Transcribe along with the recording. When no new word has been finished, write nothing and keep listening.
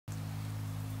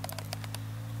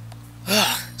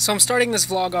So I'm starting this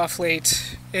vlog off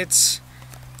late. I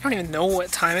don't even know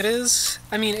what time it is.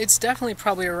 I mean, it's definitely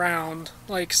probably around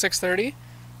like 6:30,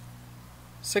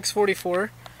 6:44.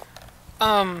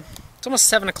 It's almost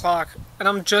 7 o'clock, and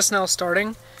I'm just now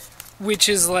starting, which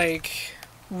is like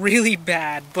really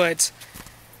bad. But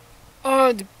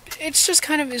it's just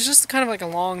kind of like a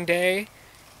long day,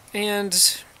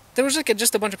 and there was like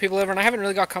just a bunch of people over, and I haven't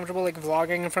really got comfortable like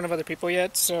vlogging in front of other people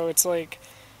yet. So it's like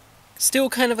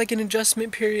still kind of like an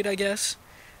adjustment period, I guess.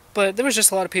 But there was just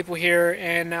a lot of people here,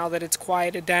 and now that it's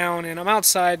quieted down and I'm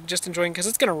outside just enjoying, because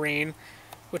it's gonna rain,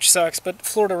 which sucks, but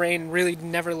Florida rain really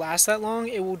never lasts that long.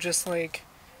 It will just like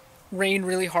rain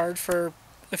really hard for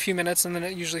a few minutes and then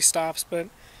it usually stops. But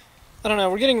I don't know,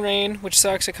 we're getting rain, which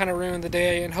sucks. It kind of ruined the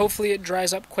day, and hopefully it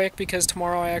dries up quick, because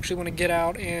tomorrow I actually want to get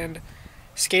out and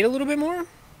skate a little bit more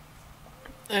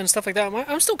and stuff like that.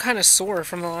 I'm still kind of sore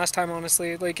from the last time,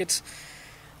 honestly. Like,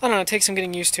 I don't know, it takes some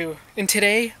getting used to. And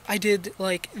today, I did,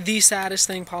 like, the saddest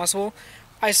thing possible.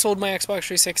 I sold my Xbox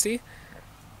 360.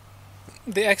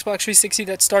 The Xbox 360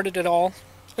 that started it all.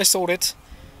 I sold it.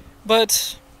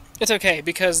 But it's okay,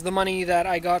 because the money that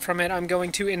I got from it, I'm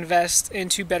going to invest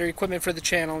into better equipment for the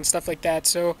channel and stuff like that.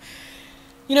 So,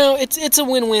 you know, it's a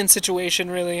win-win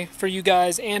situation, really, for you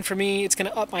guys and for me. It's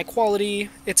going to up my quality.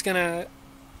 It's going to,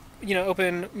 you know,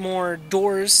 open more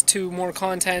doors to more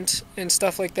content and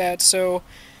stuff like that. So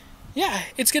yeah,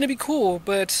 it's going to be cool,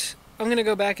 but I'm going to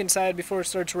go back inside before it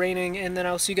starts raining, and then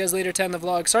I'll see you guys later to end the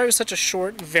vlog. Sorry it was such a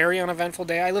short, very uneventful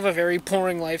day. I live a very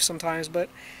boring life sometimes, but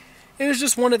it was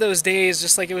just one of those days,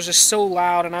 just like it was just so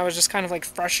loud, and I was just kind of like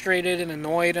frustrated and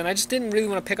annoyed, and I just didn't really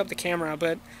want to pick up the camera.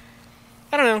 But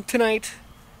I don't know, tonight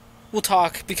we'll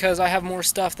talk, because I have more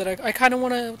stuff that I kind of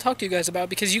want to talk to you guys about,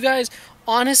 because you guys,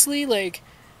 honestly, like,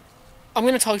 I'm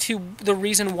going to talk to you the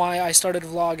reason why I started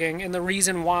vlogging and the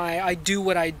reason why I do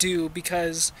what I do,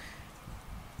 because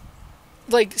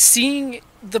like seeing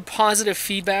the positive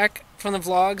feedback from the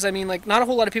vlogs, I mean, like, not a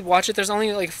whole lot of people watch it. There's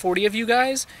only like 40 of you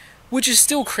guys, which is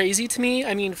still crazy to me.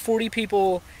 I mean, 40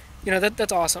 people, you know,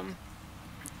 that's awesome.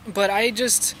 But I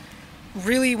just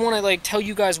really want to like tell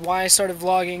you guys why I started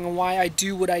vlogging and why I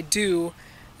do what I do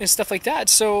and stuff like that.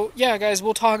 So yeah, guys,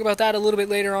 we'll talk about that a little bit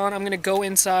later on. I'm going to go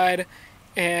inside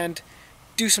and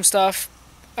do some stuff.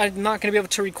 I'm not going to be able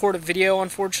to record a video,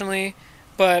 unfortunately,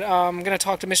 but I'm going to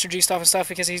talk to Mr. G Stuff and stuff,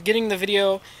 because he's getting the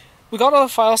video. We got all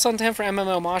the files sent to him for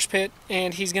MMO Mosh Pit,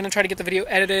 and he's going to try to get the video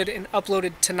edited and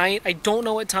uploaded tonight. I don't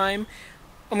know what time.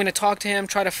 I'm going to talk to him,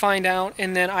 try to find out,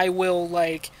 and then I will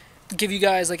like give you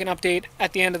guys like an update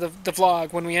at the end of the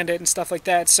vlog when we end it and stuff like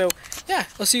that. So yeah,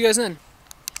 I'll see you guys then.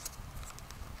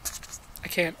 I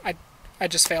can't. I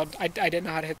just failed. I didn't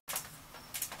know how to hit.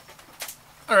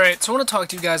 Alright, so I want to talk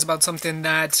to you guys about something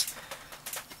that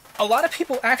a lot of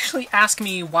people actually ask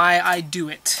me why I do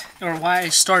it, or why I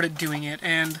started doing it.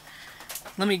 And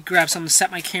let me grab something to set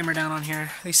my camera down on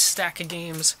here. This stack of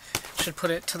games, should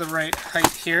put it to the right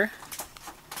height here.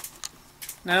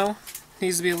 No?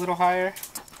 Needs to be a little higher.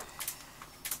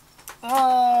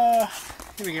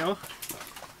 Here we go.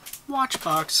 Watch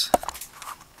box.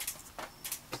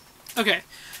 Okay,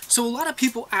 so a lot of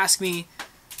people ask me,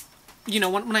 you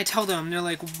know, when I tell them, they're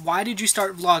like, why did you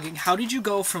start vlogging? How did you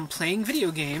go from playing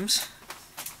video games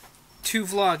to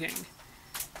vlogging?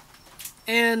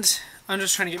 And I'm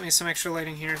just trying to get me some extra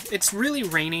lighting here. It's really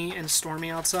rainy and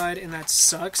stormy outside, and that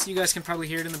sucks. You guys can probably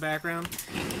hear it in the background.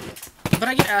 But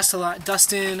I get asked a lot,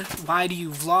 Dustin, why do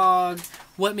you vlog?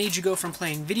 What made you go from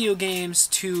playing video games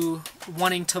to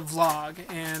wanting to vlog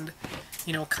and,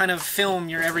 you know, kind of film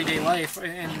your everyday life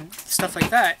and stuff like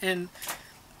that? And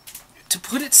to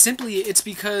put it simply, it's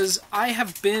because I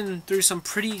have been through some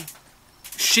pretty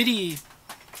shitty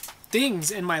things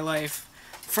in my life,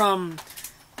 from,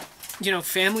 you know,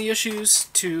 family issues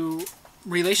to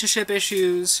relationship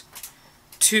issues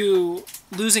to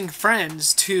losing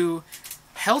friends to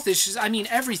health issues. I mean,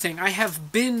 everything. I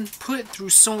have been put through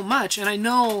so much, and I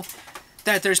know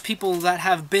that there's people that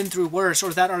have been through worse, or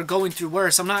that are going through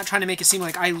worse. I'm not trying to make it seem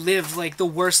like I lived like the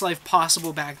worst life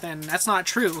possible back then. That's not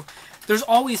true. There's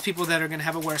always people that are going to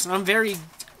have it worse, and I'm very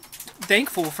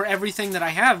thankful for everything that I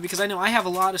have, because I know I have a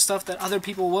lot of stuff that other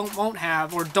people won't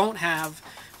have, or don't have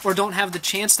the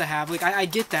chance to have. Like, I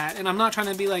get that, and I'm not trying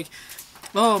to be like,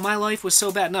 oh, my life was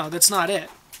so bad. No, that's not it.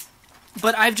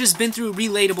 But I've just been through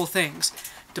relatable things.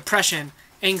 Depression,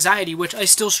 anxiety, which I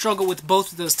still struggle with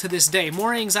both of those to this day.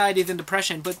 More anxiety than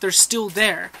depression, but they're still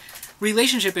there.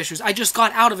 Relationship issues. I just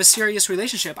got out of a serious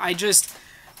relationship. I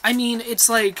mean, it's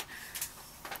like,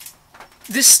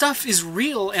 this stuff is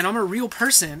real, and I'm a real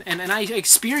person, and I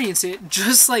experience it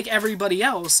just like everybody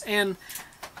else. And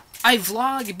I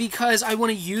vlog because I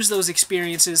want to use those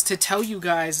experiences to tell you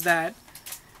guys that,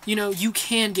 you know, you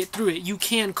can get through it, you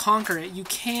can conquer it, you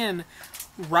can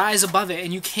rise above it,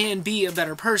 and you can be a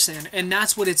better person. And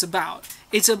that's what it's about.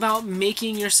 It's about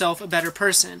making yourself a better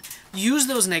person. Use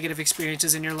those negative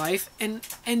experiences in your life and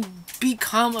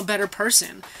become a better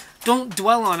person. Don't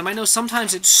dwell on them. I know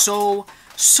sometimes it's so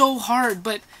hard,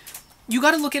 but you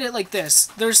got to look at it like this.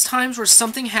 There's times where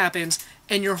something happens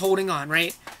and you're holding on,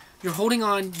 right? You're holding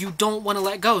on, you don't want to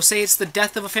let go. Say it's the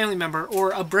death of a family member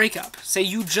or a breakup. Say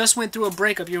you just went through a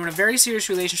breakup. You're in a very serious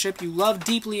relationship. You love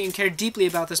deeply and cared deeply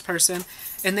about this person,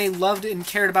 and they loved and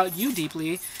cared about you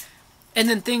deeply. And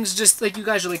then things just, like, you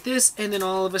guys are like this, and then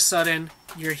all of a sudden,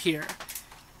 you're here.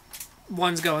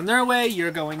 One's going their way, you're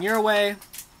going your way.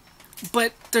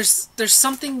 But there's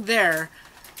something there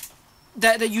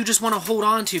that you just want to hold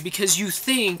on to because you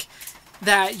think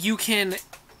that you can,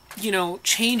 you know,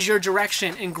 change your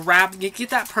direction and get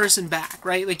that person back,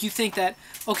 right? Like, you think that,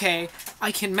 okay,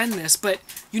 I can mend this, but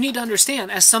you need to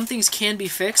understand, as some things can be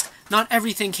fixed, not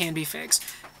everything can be fixed.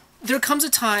 There comes a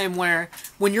time where,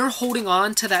 when you're holding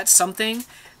on to that something,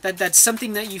 that's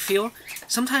something that you feel,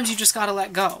 sometimes you just gotta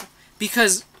let go.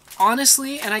 Because,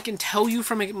 honestly, and I can tell you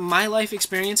from my life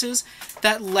experiences,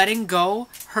 that letting go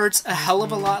hurts a hell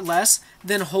of a lot less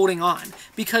than holding on.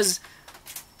 Because,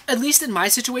 at least in my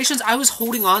situations, I was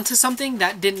holding on to something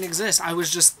that didn't exist. I was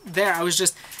just there. I was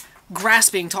just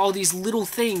grasping to all these little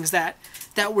things that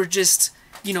were just,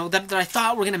 you know, that I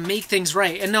thought were going to make things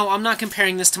right. And no, I'm not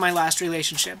comparing this to my last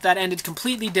relationship. That ended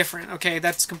completely different, okay?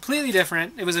 That's completely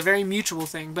different. It was a very mutual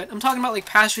thing. But I'm talking about, like,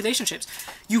 past relationships.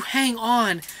 You hang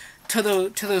on to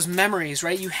those memories,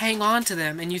 right? You hang on to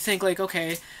them and you think, like,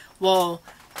 okay, well,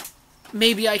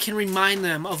 maybe I can remind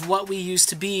them of what we used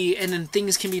to be, and then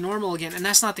things can be normal again. And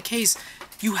that's not the case.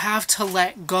 You have to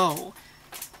let go.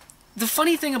 The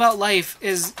funny thing about life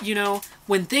is, you know,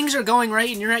 when things are going right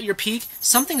and you're at your peak,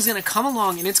 something's going to come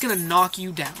along and it's going to knock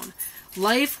you down.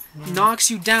 Life knocks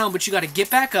you down, but you got to get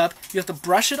back up, you have to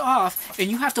brush it off, and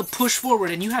you have to push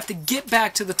forward, and you have to get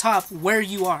back to the top where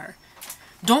you are.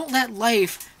 Don't let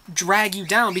life drag you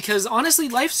down, because honestly,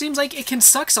 life seems like it can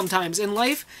suck sometimes. In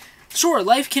life, sure,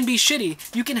 life can be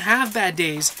shitty. You can have bad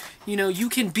days. You know, you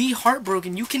can be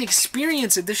heartbroken. You can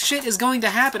experience it. This shit is going to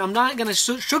happen. I'm not going to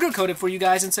sugarcoat it for you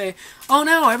guys and say, oh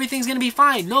no, everything's going to be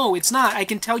fine. No, it's not. I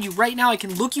can tell you right now, I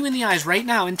can look you in the eyes right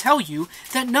now and tell you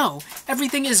that no,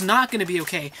 everything is not going to be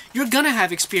okay. You're going to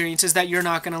have experiences that you're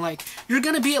not going to like. You're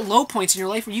going to be at low points in your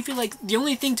life where you feel like the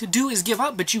only thing to do is give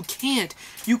up, but you can't.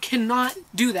 You cannot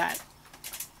do that.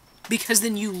 Because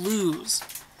then you lose.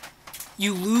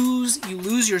 You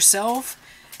lose yourself,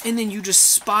 and then you just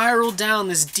spiral down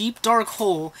this deep, dark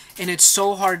hole, and it's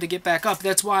so hard to get back up.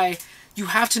 That's why you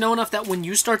have to know enough that when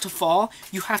you start to fall,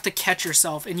 you have to catch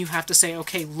yourself, and you have to say,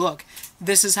 okay, look,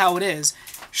 this is how it is.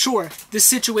 Sure, this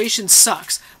situation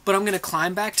sucks, but I'm going to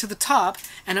climb back to the top,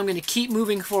 and I'm going to keep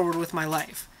moving forward with my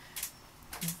life.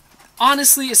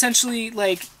 Honestly, essentially,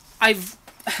 like, I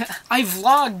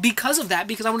vlog because of that,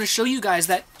 because I want to show you guys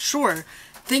that, sure,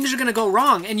 things are going to go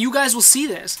wrong, and you guys will see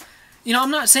this. You know,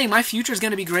 I'm not saying my future is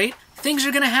going to be great. Things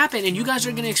are going to happen, and you guys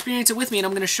are going to experience it with me, and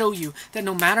I'm going to show you that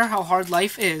no matter how hard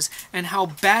life is, and how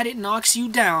bad it knocks you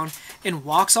down and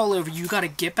walks all over you, got to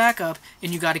get back up,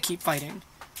 and you got to keep fighting.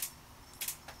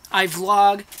 I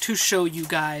vlog to show you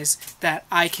guys that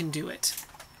I can do it.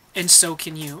 And so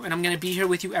can you. And I'm going to be here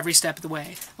with you every step of the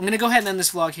way. I'm going to go ahead and end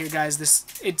this vlog here, guys.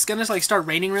 It's going to, like, start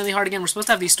raining really hard again. We're supposed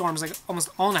to have these storms, like, almost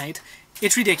all night.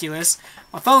 It's ridiculous.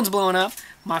 My phone's blowing up.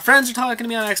 My friends are talking to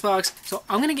me on Xbox. So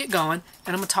I'm going to get going,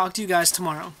 and I'm going to talk to you guys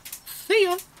tomorrow. See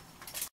ya!